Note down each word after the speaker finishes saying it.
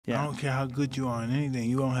Yeah. I don't care how good you are in anything.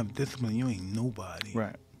 You don't have discipline, you ain't nobody.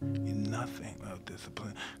 Right. You're nothing without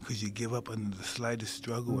discipline. Because you give up under the slightest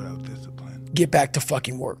struggle without discipline. Get back to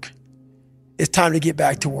fucking work. It's time to get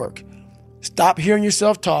back to work. Stop hearing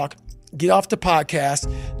yourself talk. Get off the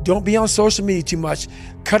podcast. Don't be on social media too much.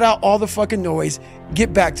 Cut out all the fucking noise.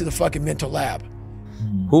 Get back to the fucking mental lab.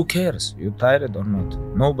 Who cares? You tired or not?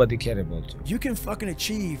 Nobody care about you. You can fucking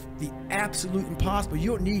achieve the absolute impossible.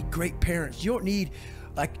 You don't need great parents. You don't need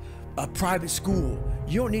like a private school.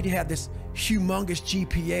 You don't need to have this humongous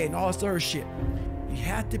GPA and all this other shit. You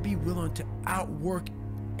have to be willing to outwork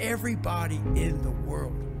everybody in the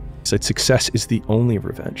world. He said success is the only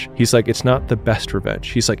revenge. He's like, it's not the best revenge.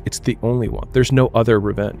 He's like, it's the only one. There's no other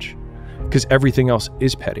revenge. Because everything else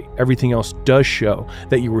is petty. Everything else does show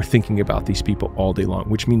that you were thinking about these people all day long,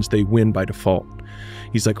 which means they win by default.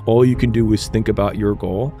 He's like, all you can do is think about your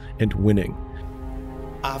goal and winning.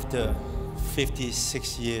 After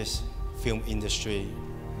 56 years film industry,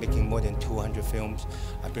 making more than 200 films,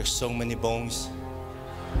 I break so many bones.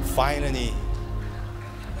 Finally,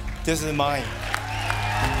 this is mine.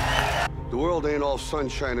 The world ain't all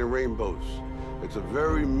sunshine and rainbows. It's a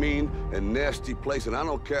very mean and nasty place, and I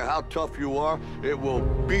don't care how tough you are, it will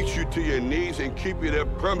beat you to your knees and keep you there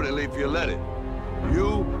permanently if you let it.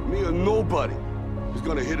 You, me, or nobody is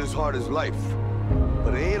gonna hit as hard as life.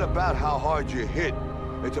 But it ain't about how hard you hit.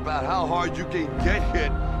 It's about how hard you can get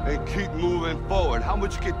hit and keep moving forward. How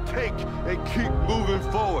much you can take and keep moving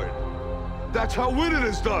forward. That's how winning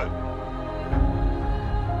is done.